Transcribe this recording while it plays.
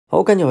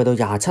好，跟住去到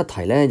27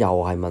題咧，又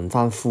係問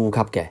翻呼吸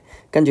嘅。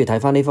跟住睇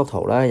翻呢幅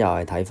圖咧，又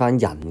係睇翻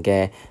人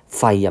嘅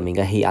肺入面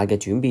嘅氣壓嘅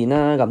轉變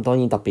啦。咁當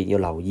然特別要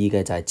留意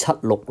嘅就係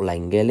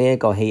760嘅呢一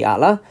個氣壓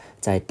啦，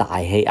就係大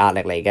氣壓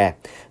力嚟嘅。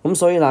咁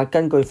所以啦，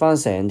根據翻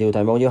成條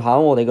題目要考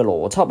我哋嘅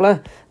邏輯咧，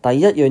第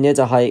一樣嘢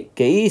就係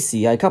幾時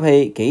係吸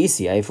氣，幾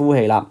時係呼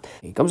氣啦。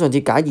咁上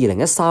次解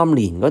2013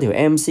年嗰條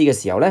MC 嘅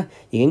時候咧，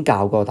已經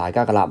教過大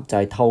家噶啦，就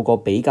係透過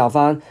比較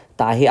翻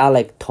大氣壓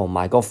力同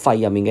埋個肺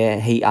入面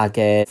嘅氣壓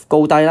嘅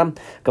高低啦，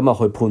咁啊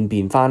去判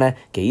別翻咧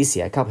幾時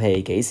係吸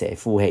氣，幾時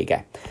係呼氣嘅。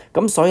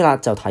咁所以啦，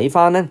就睇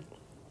翻咧，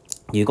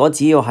如果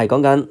只要係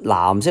講緊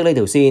藍色呢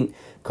條線，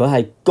佢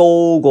係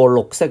高過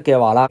綠色嘅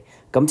話啦，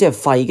咁即係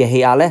肺嘅氣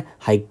壓咧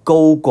係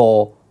高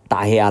過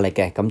大氣壓力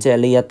嘅，咁即係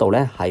呢一度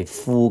咧係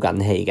呼緊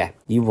氣嘅。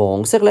而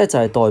黃色咧就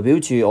係代表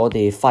住我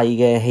哋肺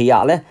嘅氣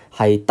壓咧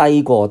係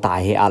低過大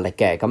氣壓力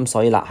嘅，咁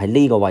所以啦喺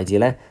呢個位置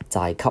咧就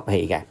係吸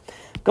氣嘅。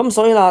咁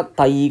所以啦，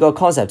第二個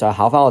concept 就係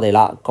考翻我哋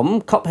啦。咁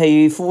吸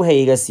氣、呼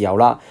氣嘅時候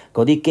啦，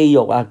嗰啲肌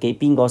肉啊，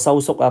邊個收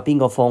縮啊，邊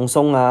個放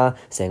鬆啊，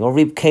成個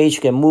rib cage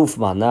嘅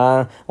movement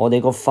啊，我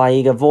哋個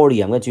肺嘅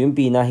volume 嘅轉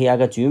變啊，氣壓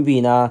嘅轉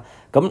變啊，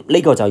咁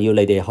呢個就要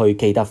你哋去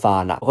記得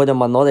翻啦。佢就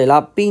問我哋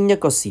啦，邊一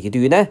個時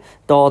段咧，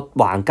個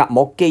橫膈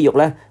膜肌肉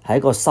咧係一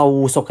個收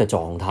縮嘅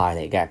狀態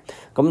嚟嘅。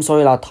咁所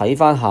以啦，睇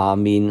翻下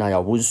面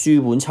由本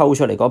書本抽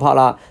出嚟嗰 part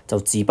啦，就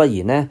自不然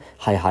咧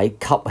係喺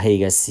吸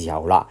氣嘅時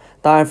候啦。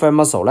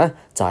diaphragm muscle 咧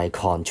就係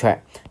contract，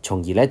 從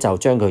而咧就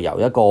將佢由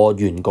一個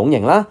圓拱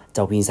形啦，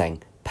就變成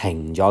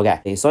平咗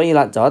嘅。所以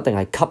啦，就一定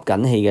係吸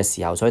緊氣嘅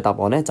時候，所以答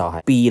案咧就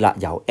係 B 啦，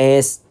由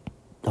S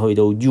去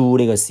到 U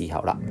呢個時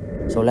候啦。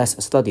So let's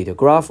study the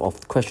graph of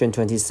question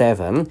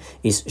 27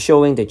 is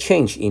showing the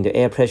change in the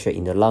air pressure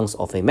in the lungs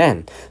of a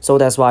man. So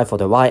that's why for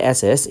the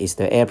y-axis is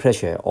the air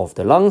pressure of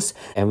the lungs,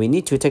 and we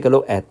need to take a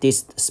look at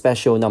this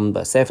special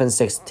number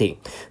 760,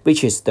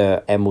 which is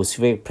the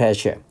atmospheric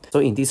pressure. So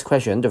in this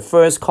question, the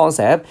first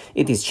concept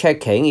it is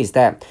checking is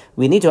that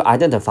we need to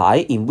identify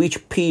in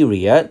which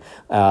period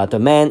the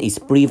man is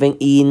breathing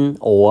in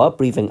or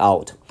breathing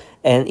out.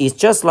 And it's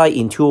just like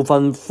in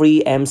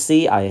 213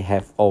 MC, I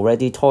have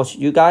already taught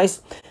you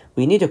guys.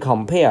 We need to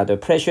compare the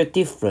pressure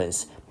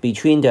difference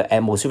between the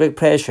atmospheric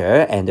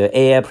pressure and the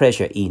air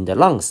pressure in the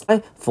lungs.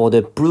 For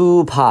the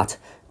blue part,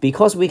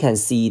 because we can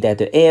see that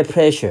the air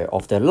pressure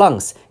of the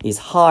lungs is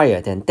higher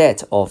than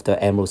that of the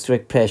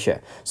atmospheric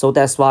pressure. So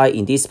that's why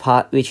in this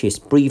part, which is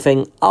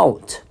breathing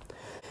out.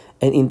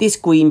 And in this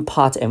green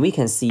part, and we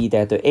can see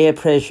that the air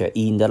pressure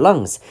in the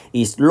lungs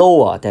is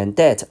lower than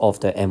that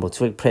of the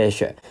atmospheric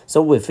pressure.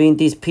 So within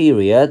this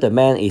period, the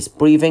man is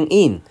breathing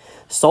in.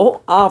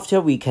 So after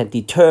we can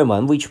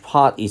determine which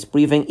part is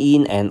breathing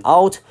in and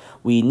out,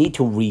 we need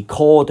to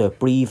recall the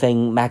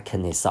breathing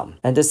mechanism.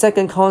 And the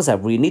second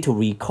concept we need to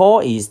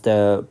recall is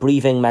the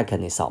breathing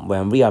mechanism.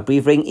 When we are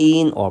breathing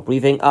in or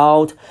breathing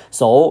out,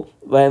 so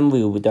when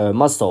will the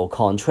muscle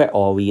contract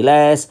or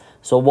relax,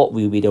 so what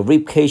will be the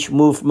rib cage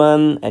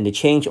movement and the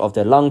change of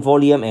the lung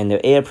volume and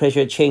the air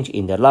pressure change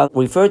in the lung?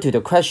 Refer to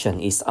the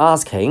question is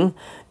asking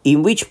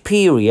in which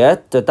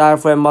period the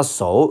diaphragm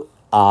muscle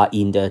are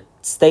in the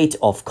state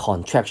of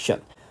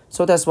contraction.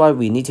 So that's why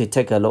we need to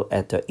take a look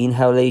at the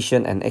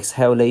inhalation and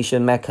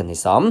exhalation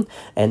mechanism,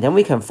 and then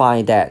we can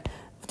find that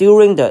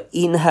during the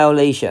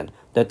inhalation,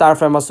 the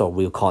diaphragm muscle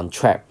will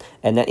contract,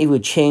 and then it will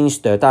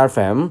change the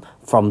diaphragm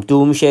from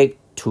dome shape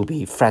to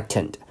be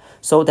flattened.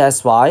 So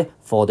that's why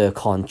for the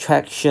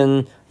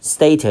contraction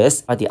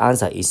status, the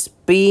answer is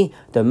B.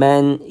 The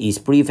man is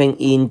breathing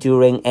in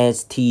during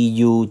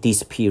STU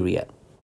this period.